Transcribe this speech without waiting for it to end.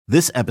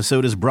This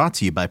episode is brought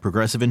to you by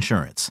Progressive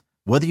Insurance.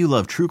 Whether you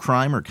love true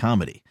crime or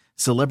comedy,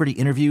 celebrity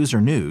interviews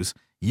or news,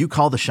 you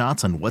call the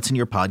shots on what's in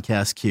your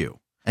podcast queue.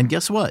 And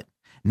guess what?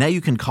 Now you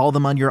can call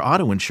them on your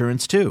auto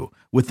insurance too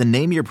with the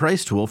Name Your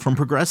Price tool from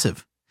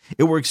Progressive.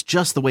 It works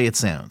just the way it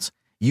sounds.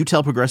 You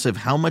tell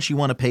Progressive how much you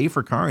want to pay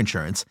for car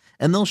insurance,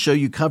 and they'll show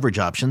you coverage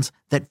options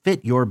that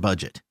fit your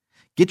budget.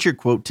 Get your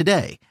quote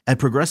today at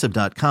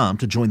Progressive.com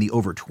to join the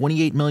over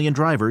 28 million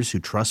drivers who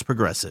trust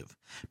Progressive.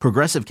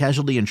 Progressive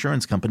Casualty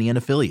Insurance Company and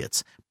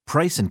Affiliates.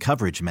 Price and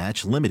coverage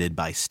match limited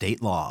by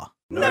state law.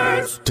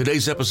 Nerds.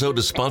 Today's episode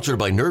is sponsored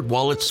by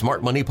NerdWallet's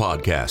Smart Money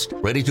Podcast.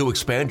 Ready to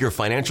expand your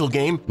financial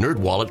game?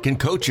 NerdWallet can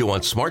coach you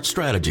on smart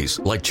strategies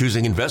like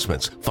choosing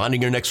investments,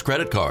 finding your next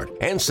credit card,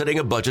 and setting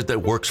a budget that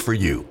works for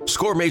you.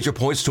 Score major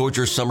points towards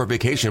your summer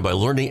vacation by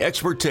learning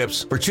expert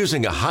tips for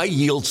choosing a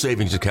high-yield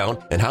savings account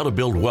and how to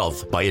build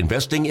wealth by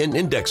investing in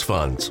index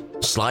funds.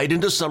 Slide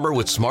into summer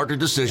with smarter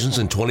decisions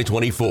in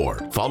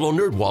 2024. Follow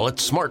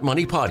NerdWallet's Smart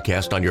Money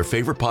Podcast on your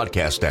favorite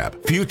podcast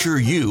app. Future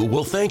you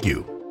will thank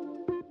you.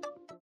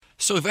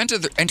 So we've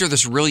entered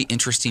this really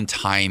interesting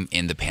time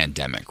in the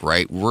pandemic,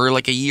 right? We're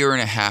like a year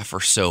and a half or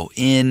so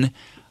in.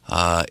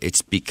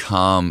 It's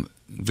become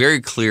very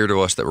clear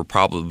to us that we're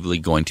probably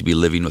going to be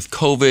living with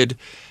COVID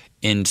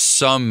in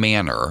some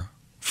manner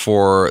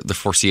for the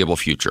foreseeable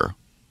future.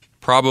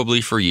 Probably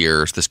for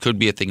years. This could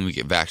be a thing we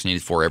get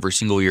vaccinated for every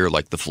single year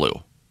like the flu,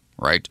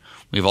 right?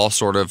 We've all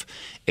sort of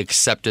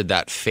accepted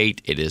that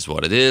fate. It is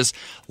what it is.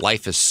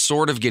 Life is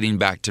sort of getting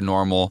back to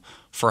normal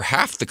for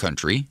half the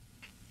country.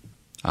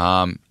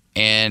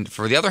 And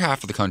for the other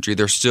half of the country,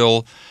 they're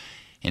still,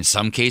 in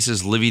some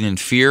cases, living in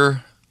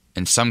fear,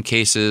 in some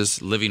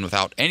cases, living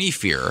without any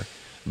fear,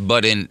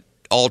 but in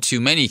all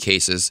too many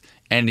cases,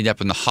 ending up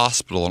in the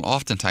hospital and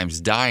oftentimes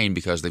dying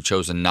because they've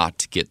chosen not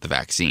to get the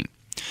vaccine.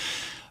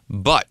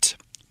 But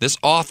this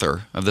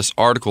author of this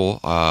article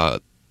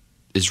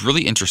is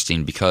really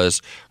interesting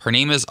because her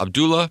name is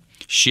Abdullah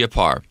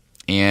Shiapar,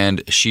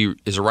 and she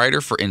is a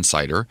writer for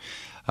Insider.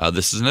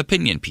 This is an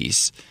opinion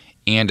piece,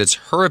 and it's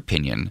her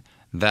opinion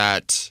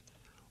that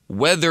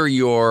whether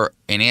you're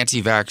an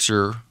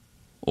anti-vaxxer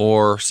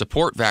or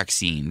support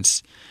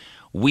vaccines,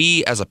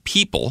 we as a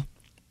people,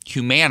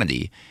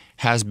 humanity,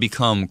 has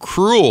become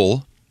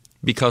cruel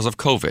because of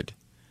COVID.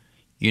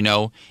 You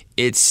know,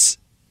 it's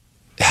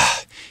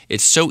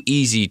so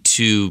easy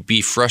to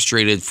be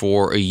frustrated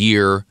for a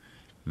year.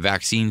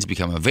 Vaccines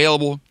become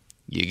available,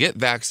 you get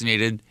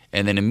vaccinated,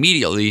 and then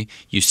immediately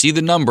you see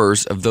the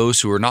numbers of those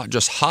who are not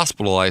just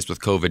hospitalized with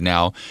COVID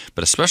now,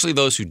 but especially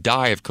those who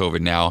die of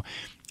COVID now,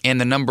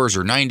 and the numbers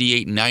are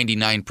 98 and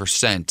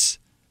 99%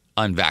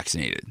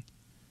 unvaccinated.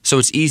 So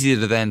it's easy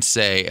to then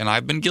say, and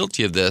I've been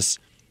guilty of this,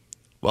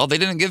 well, they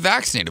didn't get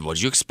vaccinated. What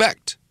did you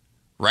expect?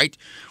 Right?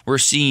 We're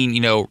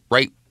seeing,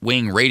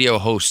 right-wing radio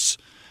hosts.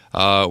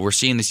 We're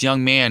seeing this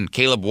young man,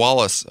 Caleb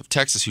Wallace of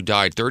Texas, who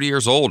died, 30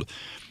 years old.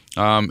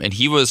 And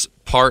he was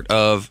part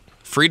of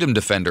Freedom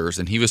Defenders,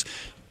 and he was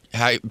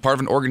part of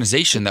an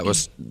organization that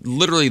was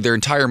literally their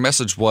entire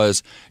message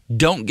was,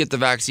 don't get the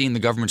vaccine, the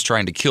government's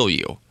trying to kill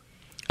you.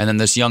 And then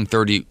this young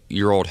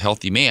 30-year-old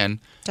healthy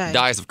man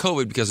dies of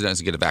COVID because he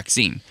doesn't get a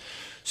vaccine.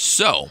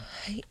 So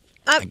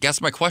I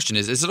guess my question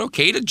is it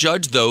okay to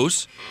judge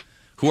those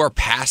who are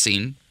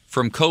passing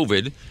from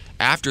COVID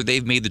after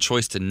they've made the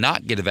choice to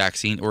not get a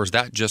vaccine, or is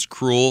that just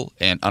cruel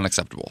and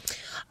unacceptable?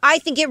 I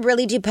think it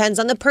really depends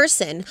on the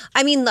person.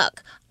 I mean,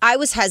 look, I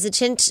was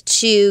hesitant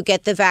to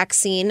get the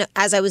vaccine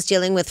as I was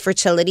dealing with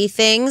fertility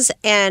things,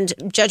 and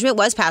judgment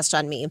was passed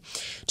on me.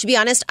 To be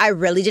honest, I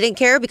really didn't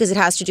care because it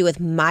has to do with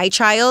my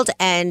child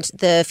and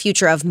the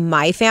future of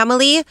my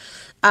family.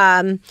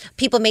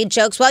 People made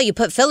jokes, well, you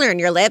put filler in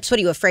your lips. What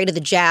are you, afraid of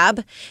the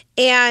jab?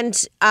 And,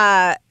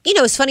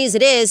 as funny as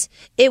it is,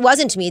 it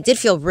wasn't to me. It did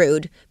feel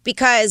rude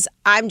because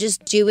I'm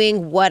just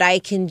doing what I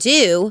can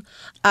do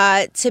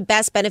to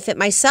best benefit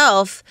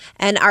myself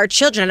and our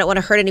children. I don't want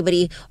to hurt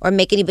anybody or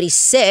make anybody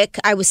sick.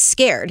 I was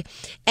scared.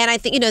 And I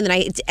think, and then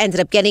I ended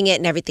up getting it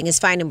and everything is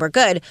fine and we're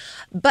good.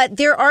 But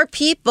there are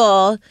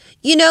people,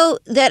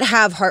 that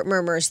have heart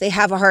murmurs. They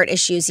have heart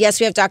issues. Yes,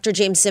 we have Dr.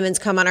 James Simmons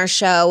come on our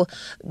show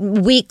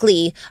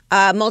weekly,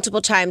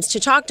 multiple times to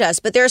talk to us.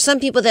 But there are some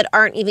people that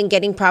aren't even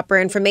getting proper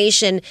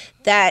information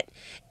that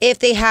if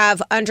they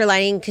have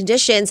underlying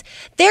conditions,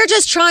 they're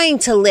just trying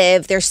to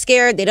live. They're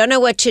scared. They don't know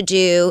what to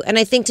do. And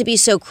I think to be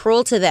so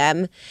cruel to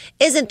them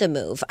isn't the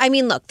move. I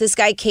mean, look, this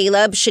guy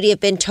Caleb, should he have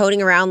been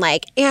toting around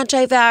like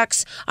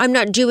anti-vax, I'm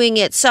not doing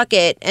it, suck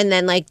it, and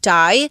then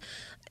die?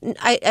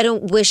 I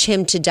don't wish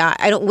him to die.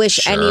 I don't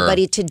wish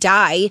anybody to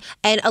die.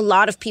 And a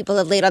lot of people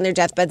have laid on their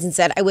deathbeds and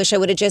said, I wish I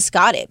would have just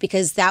got it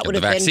because that would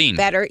have been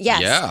better.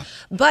 Yes. Yeah.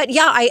 But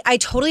yeah, I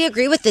totally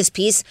agree with this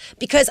piece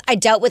because I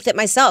dealt with it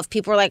myself.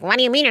 People were like, what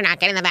do you mean you're not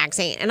getting the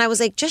vaccine? And I was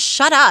like, just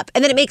shut up.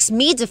 And then it makes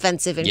me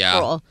defensive and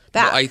cruel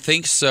back. Well, I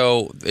think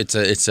so.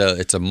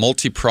 It's a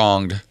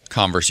multi-pronged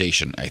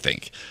conversation, I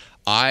think.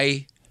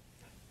 I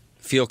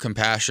feel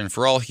compassion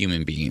for all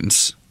human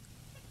beings,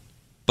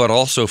 but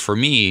also for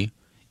me,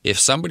 if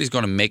somebody's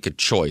going to make a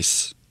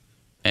choice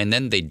and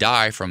then they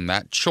die from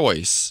that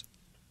choice,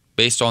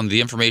 based on the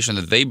information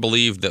that they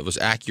believed that was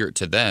accurate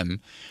to them,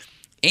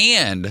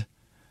 and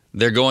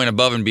they're going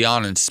above and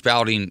beyond and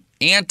spouting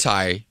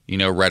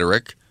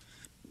rhetoric.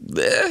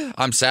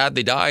 I'm sad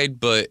they died,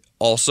 but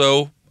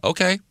also,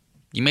 okay,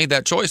 you made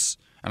that choice,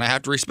 and I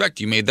have to respect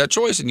you made that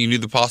choice, and you knew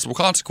the possible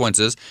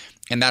consequences,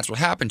 and that's what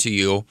happened to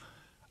you.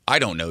 I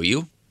don't know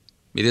you.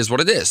 It is what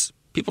it is.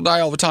 People die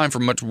all the time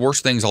from much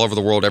worse things all over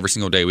the world every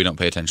single day. We don't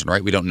pay attention,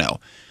 right? We don't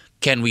know.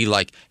 Can we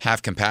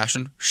have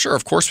compassion? Sure,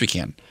 of course we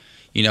can.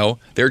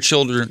 There are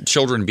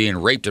children being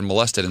raped and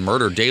molested and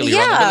murdered daily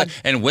around the world,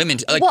 and women.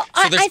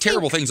 There's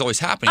terrible things always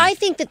happening. I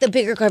think that the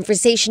bigger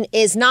conversation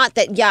is not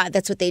that,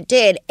 that's what they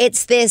did.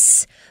 It's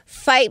this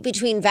fight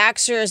between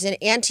vaxxers and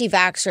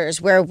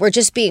anti-vaxxers where we're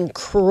just being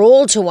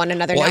cruel to one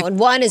another now, and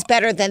one is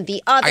better than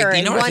the other,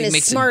 and one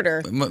is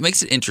smarter. What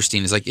makes it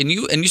interesting is and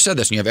you said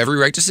this, and you have every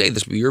right to say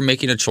this, but you're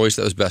making a choice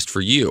that was best for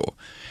you.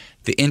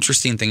 The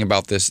interesting thing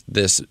about this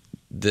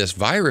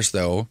virus,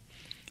 though,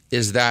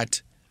 is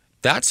that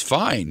that's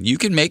fine. You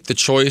can make the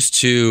choice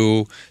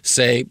to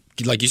say,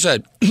 like you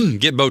said,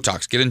 get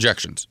Botox, get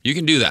injections. You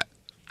can do that.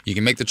 You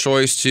can make the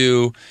choice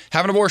to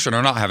have an abortion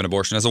or not have an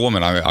abortion. As a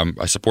woman,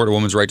 I support a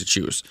woman's right to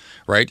choose,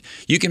 right?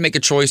 You can make a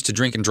choice to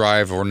drink and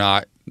drive or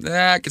not.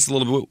 That gets a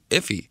little bit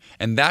iffy.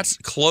 And that's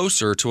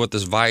closer to what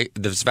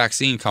this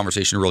vaccine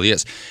conversation really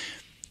is.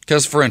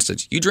 Because, for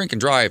instance, you drink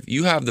and drive,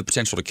 you have the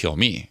potential to kill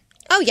me.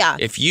 Oh, yeah.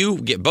 If you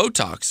get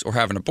Botox or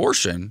have an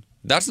abortion,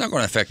 that's not going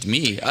to affect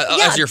me.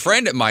 As your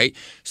friend, it might.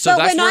 So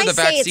that's where the vaccine.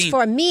 But when I say it's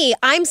for me,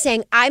 I'm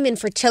saying I'm in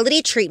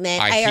fertility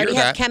treatment. I already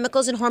have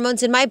chemicals and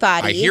hormones in my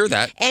body. I hear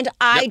that. And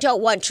I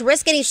don't want to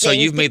risk anything. So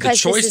you've made the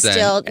choice this is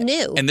still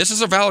new. And this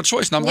is a valid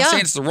choice. Now, I'm not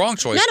saying it's the wrong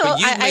choice. No, but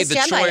you've made the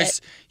stand by choice.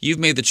 it. You've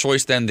made the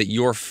choice then that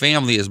your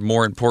family is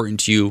more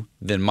important to you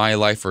than my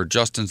life or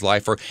Justin's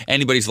life or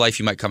anybody's life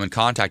you might come in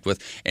contact with.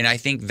 And I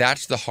think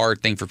that's the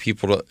hard thing for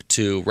people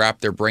to wrap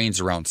their brains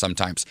around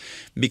sometimes.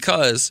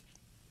 Because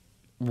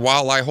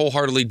while I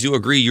wholeheartedly do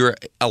agree you're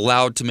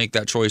allowed to make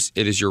that choice,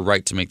 it is your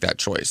right to make that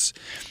choice.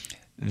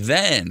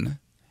 Then,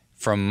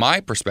 from my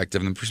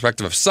perspective and the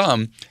perspective of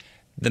some,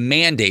 the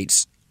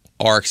mandates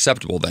are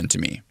acceptable then to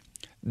me.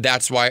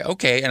 That's why,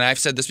 okay, and I've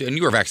said this, and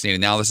you are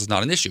vaccinated now, this is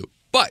not an issue.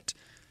 But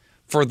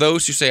for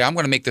those who say, I'm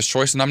going to make this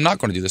choice and I'm not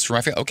going to do this for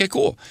my family, okay,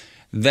 cool.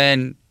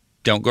 Then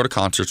don't go to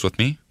concerts with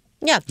me.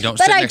 Yeah, don't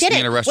but sit I next to me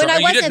in a didn't. restaurant. When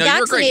I wasn't No,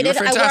 vaccinated,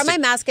 I wore my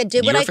mask. I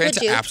did what I could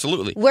do.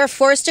 Absolutely. We're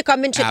forced to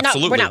come into.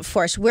 Absolutely. No, we're not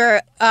forced.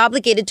 We're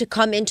obligated to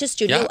come into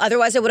studio. Yeah.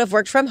 Otherwise, I would have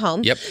worked from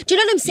home. Yep. Do you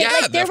know what I'm saying?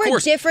 Yeah, there were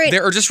course. different.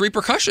 There are just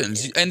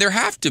repercussions, and there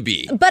have to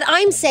be. But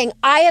I'm saying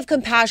I have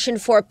compassion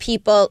for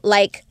people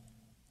like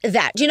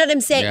that. Do you know what I'm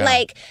saying?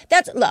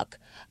 Yeah. Look.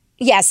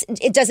 Yes,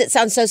 does it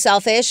sound so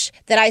selfish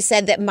that I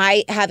said that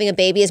my having a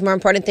baby is more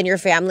important than your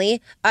family?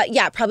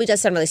 Yeah, it probably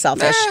does sound really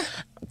selfish.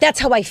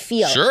 That's how I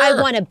feel. Sure.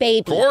 I want a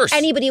baby. Of course.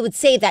 Anybody would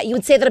say that. You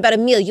would say that about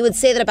Emil. You would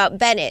say that about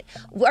Bennett.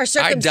 Our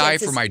circumstances. I die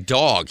for my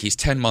dog. He's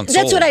 10 months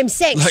That's old. what I'm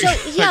saying. So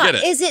yeah,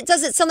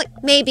 does it sound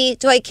like maybe?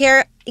 Do I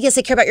care? Yes,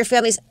 I care about your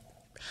families.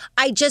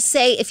 I just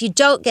say if you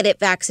don't get it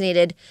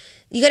vaccinated,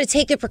 you got to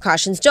take the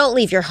precautions. Don't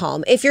leave your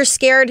home. If you're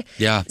scared,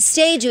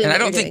 stay doing. And what I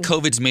don't you're think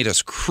doing. COVID's made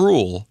us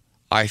cruel.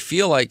 I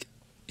feel like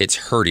it's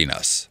hurting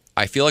us.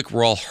 I feel like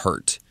we're all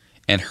hurt.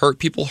 And hurt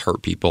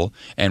people,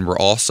 and we're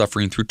all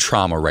suffering through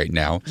trauma right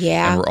now.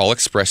 Yeah. And we're all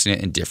expressing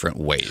it in different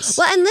ways.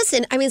 Well, and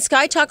listen, I mean,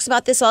 Sky talks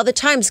about this all the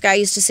time. Sky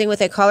used to sing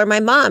with, I call her my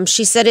mom.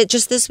 She said it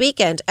just this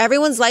weekend.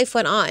 Everyone's life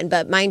went on,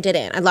 but mine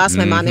didn't. I lost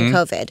my mom in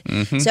COVID.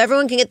 Mm-hmm. So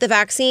everyone can get the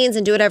vaccines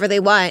and do whatever they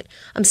want.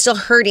 I'm still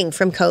hurting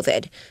from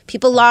COVID.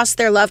 People lost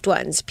their loved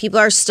ones. People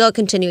are still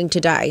continuing to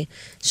die.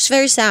 It's just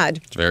very sad.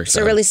 It's very sad. It's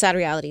a really sad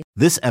reality.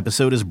 This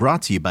episode is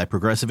brought to you by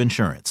Progressive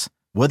Insurance.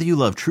 Whether you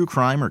love true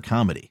crime or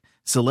comedy,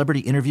 celebrity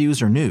interviews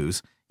or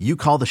news, you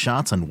call the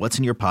shots on what's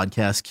in your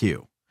podcast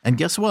queue. And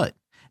guess what?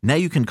 Now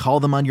you can call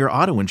them on your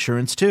auto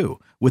insurance too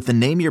with the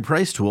Name Your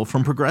Price tool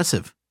from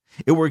Progressive.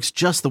 It works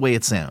just the way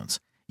it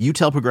sounds. You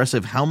tell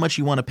Progressive how much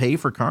you want to pay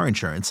for car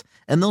insurance,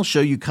 and they'll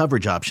show you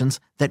coverage options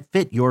that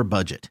fit your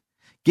budget.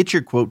 Get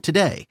your quote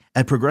today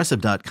at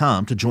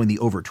Progressive.com to join the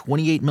over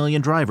 28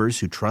 million drivers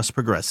who trust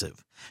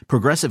Progressive.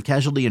 Progressive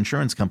Casualty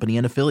Insurance Company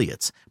and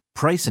Affiliates.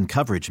 Price and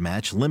coverage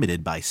match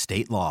limited by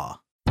state law.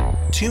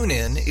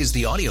 TuneIn is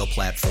the audio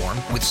platform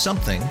with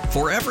something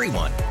for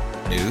everyone.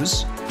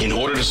 News. In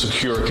order to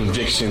secure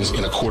convictions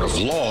in a court of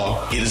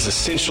law, it is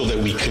essential that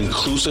we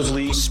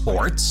conclusively.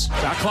 Sports.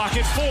 Shot clock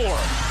at 4.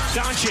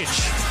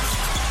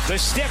 Doncic. The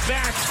step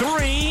back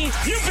 3.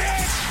 You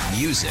bet.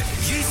 Music.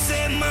 You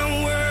set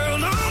my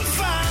world on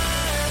fire.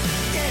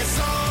 Yes,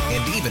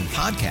 and even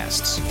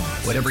podcasts.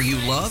 Whatever you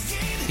love,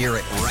 hear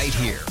it right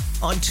here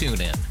on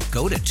TuneIn.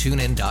 Go to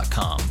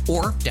TuneIn.com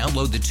or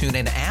download the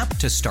TuneIn app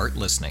to start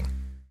listening.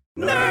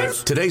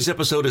 Nerds. Today's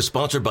episode is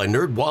sponsored by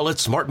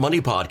NerdWallet's Smart Money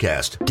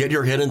Podcast. Get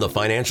your head in the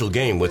financial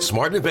game with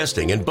smart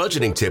investing and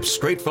budgeting tips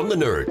straight from the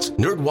nerds.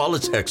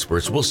 NerdWallet's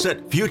experts will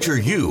set future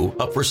you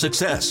up for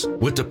success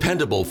with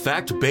dependable,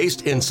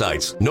 fact-based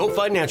insights. No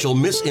financial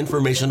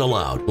misinformation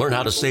allowed. Learn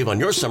how to save on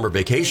your summer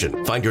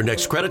vacation, find your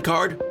next credit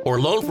card, or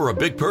loan for a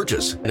big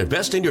purchase, and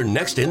invest in your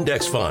next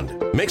index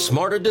fund. Make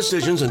smarter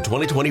decisions in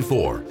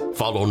 2024.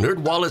 Follow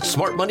NerdWallet's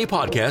Smart Money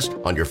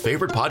Podcast on your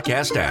favorite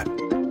podcast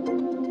app.